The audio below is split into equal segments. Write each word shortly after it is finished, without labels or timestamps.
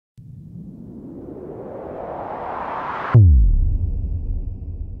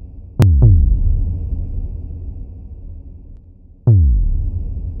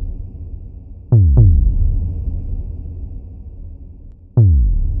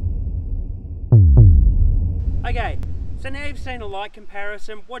Okay, so now you've seen a light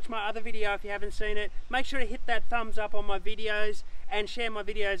comparison. Watch my other video if you haven't seen it. Make sure to hit that thumbs up on my videos and share my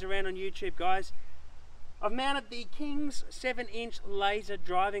videos around on YouTube, guys. I've mounted the King's 7-inch laser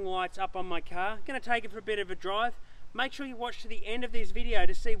driving lights up on my car. Going to take it for a bit of a drive. Make sure you watch to the end of this video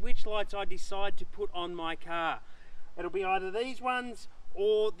to see which lights I decide to put on my car. It'll be either these ones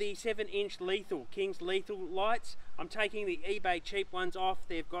or the 7-inch lethal, King's lethal lights. I'm taking the eBay cheap ones off.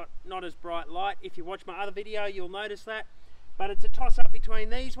 They've got not as bright light. If you watch my other video, you'll notice that. But it's a toss up between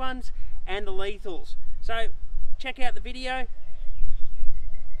these ones and the lethals. So check out the video.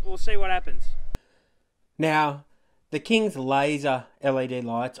 We'll see what happens. Now, the King's laser LED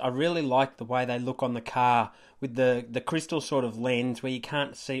lights, I really like the way they look on the car with the crystal sort of lens where you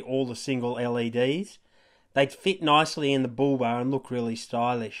can't see all the single LEDs. They fit nicely in the bull bar and look really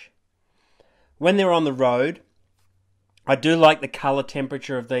stylish. When they're on the road, I do like the colour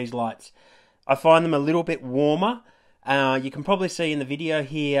temperature of these lights. I find them a little bit warmer. You can probably see in the video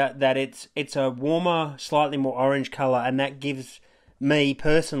here that it's a warmer, slightly more orange colour, and that gives me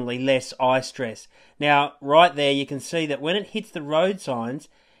personally less eye stress. Now, right there you can see that when it hits the road signs,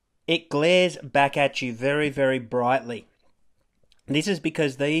 it glares back at you very, very brightly. This is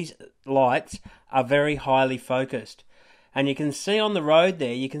because these lights are very highly focused. And you can see on the road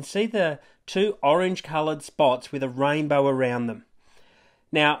there, you can see the two orange coloured spots with a rainbow around them.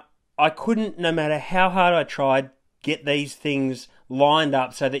 Now, I couldn't, no matter how hard I tried, get these things lined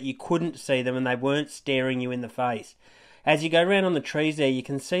up so that you couldn't see them and they weren't staring you in the face. As you go around on the trees there, you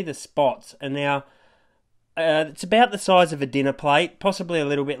can see the spots. And now, it's about the size of a dinner plate, possibly a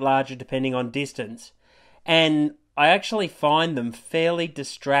little bit larger depending on distance. And I actually find them fairly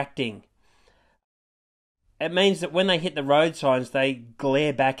distracting. It means that when they hit the road signs, they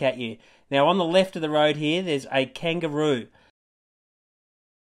glare back at you. Now, on the left of the road here, there's a kangaroo.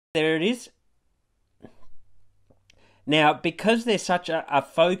 There it is. Now, because they're such a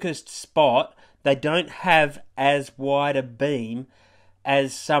focused spot, they don't have as wide a beam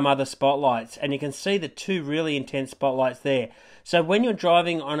as some other spotlights. And you can see the two really intense spotlights there. So when you're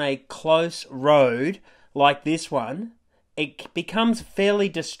driving on a close road like this one, it becomes fairly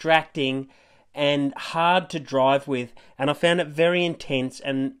distracting and hard to drive with. And I found it very intense.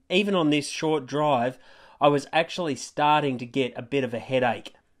 And even on this short drive, I was actually starting to get a bit of a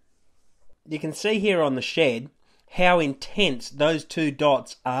headache. You can see here on the shed how intense those two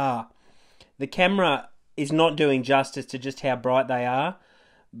dots are. The camera is not doing justice to just how bright they are,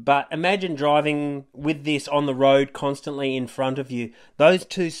 but imagine driving with this on the road constantly in front of you. Those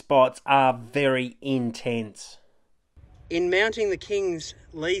two spots are very intense. In mounting the King's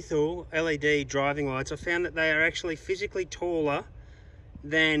lethal LED driving lights, I found that they are actually physically taller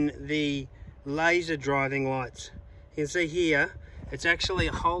than the laser driving lights. You can see here, it's actually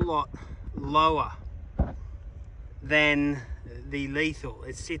a whole lot lower than the lethal.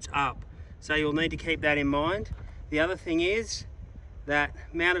 It sits up. So you'll need to keep that in mind. The other thing is that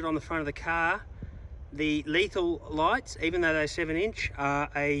mounted on the front of the car, the lethal lights, even though they're 7-inch, are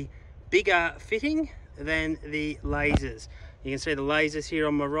a bigger fitting than the lasers. You can see the lasers here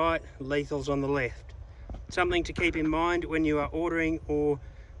on my right, lethals on the left. Something to keep in mind when you are ordering or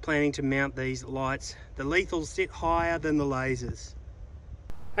planning to mount these lights. The lethals sit higher than the lasers.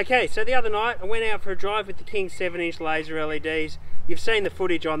 Okay, so the other night I went out for a drive with the King's 7-inch laser LEDs. You've seen the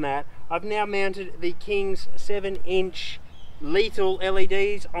footage on that. I've now mounted the King's 7-inch lethal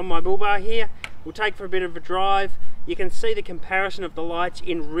LEDs on my bull bar here. We'll take for a bit of a drive. You can see the comparison of the lights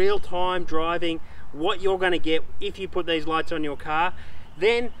in real time driving, what you're going to get if you put these lights on your car.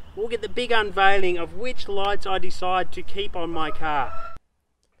 Then we'll get the big unveiling of which lights I decide to keep on my car.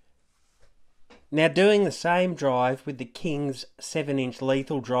 Now, doing the same drive with the King's 7-inch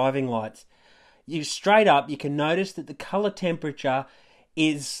lethal driving lights, straight up you can notice that the colour temperature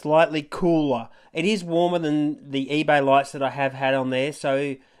is slightly cooler. It is warmer than the eBay lights that I have had on there,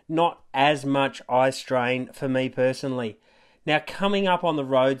 so not as much eye strain for me personally. Now, coming up on the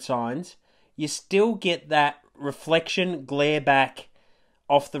road signs, you still get that reflection glare back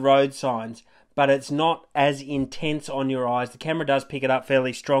off the road signs, but it's not as intense on your eyes. The camera does pick it up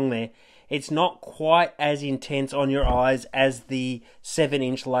fairly strong there. It's not quite as intense on your eyes as the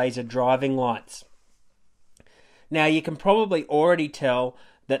 7-inch laser driving lights. Now, you can probably already tell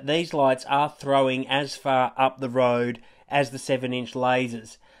that these lights are throwing as far up the road as the 7-inch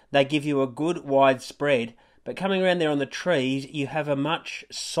lasers. They give you a good wide spread, but coming around there on the trees, you have a much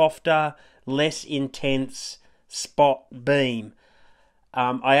softer, less intense spot beam.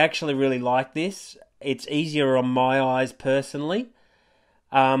 I actually really like this. It's easier on my eyes personally.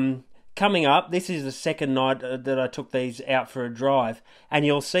 Coming up, this is the second night that I took these out for a drive, and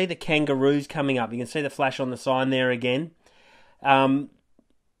you'll see the Kangaroos coming up. You can see the flash on the sign there again. The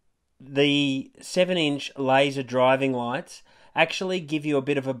 7-inch laser driving lights actually give you a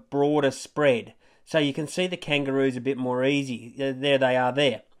bit of a broader spread, so you can see the Kangaroos a bit more easy. There they are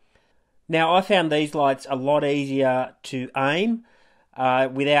there. Now, I found these lights a lot easier to aim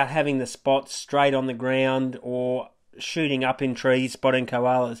without having the spots straight on the ground or shooting up in trees, spotting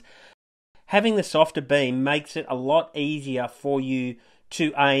koalas. Having the softer beam makes it a lot easier for you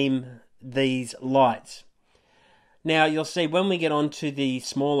to aim these lights. Now, you'll see when we get onto the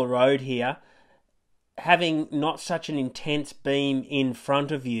smaller road here, having not such an intense beam in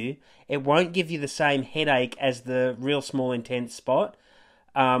front of you, it won't give you the same headache as the real small intense spot.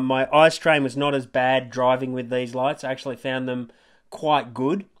 My eye strain was not as bad driving with these lights. I actually found them quite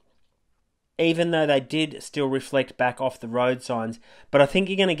good, even though they did still reflect back off the road signs. But I think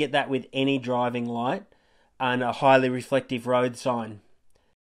you're going to get that with any driving light and a highly reflective road sign.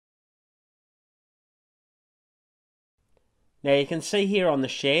 Now you can see here on the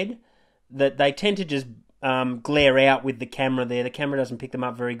shed that they tend to just glare out with the camera there. The camera doesn't pick them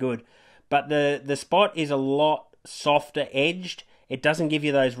up very good. But the spot is a lot softer edged. It doesn't give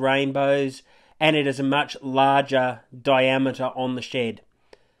you those rainbows, and it is a much larger diameter on the shed.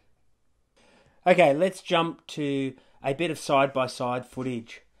 Okay, let's jump to a bit of side-by-side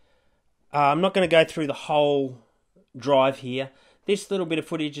footage. I'm not going to go through the whole drive here. This little bit of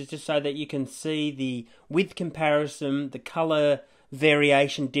footage is just so that you can see the width comparison, the colour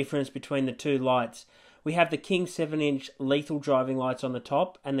variation difference between the two lights. We have the King 7-inch lethal driving lights on the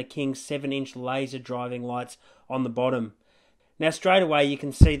top and the King 7-inch laser driving lights on the bottom. Now straight away you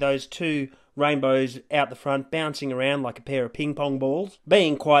can see those two rainbows out the front bouncing around like a pair of ping pong balls,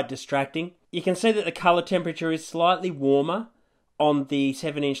 being quite distracting. You can see that the colour temperature is slightly warmer on the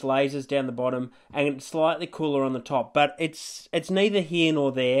 7-inch lasers down the bottom and slightly cooler on the top, but it's neither here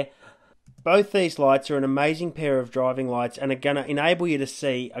nor there. Both these lights are an amazing pair of driving lights and are going to enable you to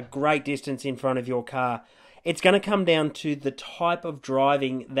see a great distance in front of your car. It's going to come down to the type of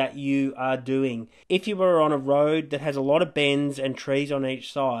driving that you are doing. If you are on a road that has a lot of bends and trees on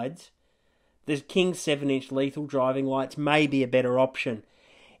each side, the King 7-inch lethal driving lights may be a better option.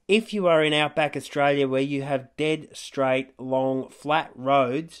 If you are in outback Australia where you have dead straight, long, flat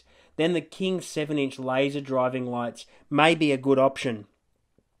roads, then the King 7-inch laser driving lights may be a good option.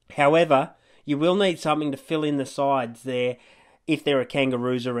 However, you will need something to fill in the sides there if there are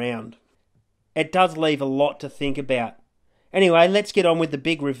kangaroos around. It does leave a lot to think about. Anyway, let's get on with the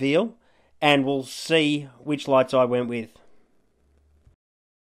big reveal and we'll see which lights I went with.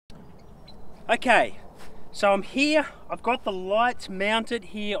 Okay, so I'm here. I've got the lights mounted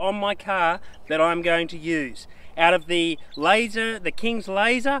here on my car that I'm going to use. Out of the laser, the King's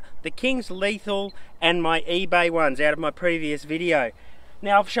laser, the King's lethal, and my eBay ones out of my previous video.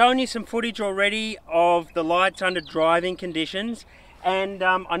 Now I've shown you some footage already of the lights under driving conditions, and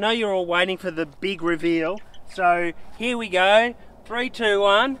I know you're all waiting for the big reveal. So here we go, 3, 2,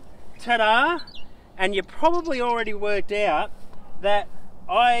 1, ta-da! And you probably already worked out that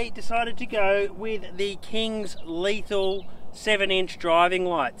I decided to go with the King's lethal 7-inch driving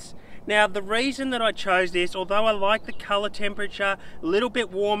lights. Now the reason that I chose this, although I like the colour temperature, a little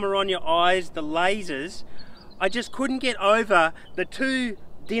bit warmer on your eyes, the lasers, I just couldn't get over the two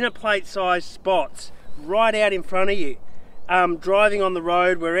dinner plate sized spots right out in front of you. Driving on the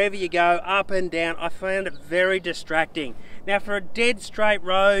road, wherever you go, up and down, I found it very distracting. Now for a dead straight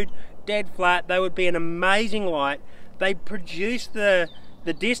road, dead flat, they would be an amazing light. They produce the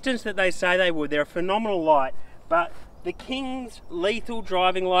distance that they say they would. They're a phenomenal light, but the King's lethal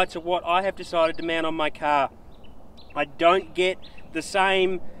driving lights are what I have decided to mount on my car. I don't get the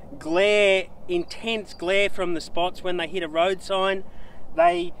same glare, intense glare from the spots when they hit a road sign.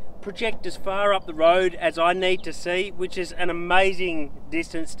 They project as far up the road as I need to see, which is an amazing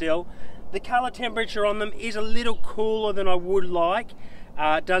distance still. The colour temperature on them is a little cooler than I would like.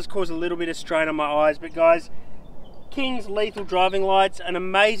 It does cause a little bit of strain on my eyes, but guys, King's lethal driving lights, an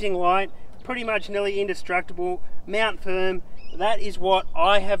amazing light, pretty much nearly indestructible, mount firm. That is what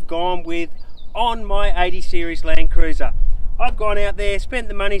I have gone with on my 80 series Land Cruiser. I've gone out there, spent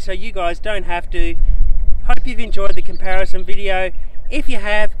the money so you guys don't have to. Hope you've enjoyed the comparison video. If you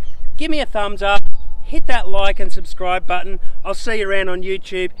have, give me a thumbs up, hit that like and subscribe button. I'll see you around on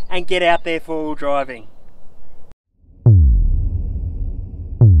YouTube, and get out there 4-wheel driving.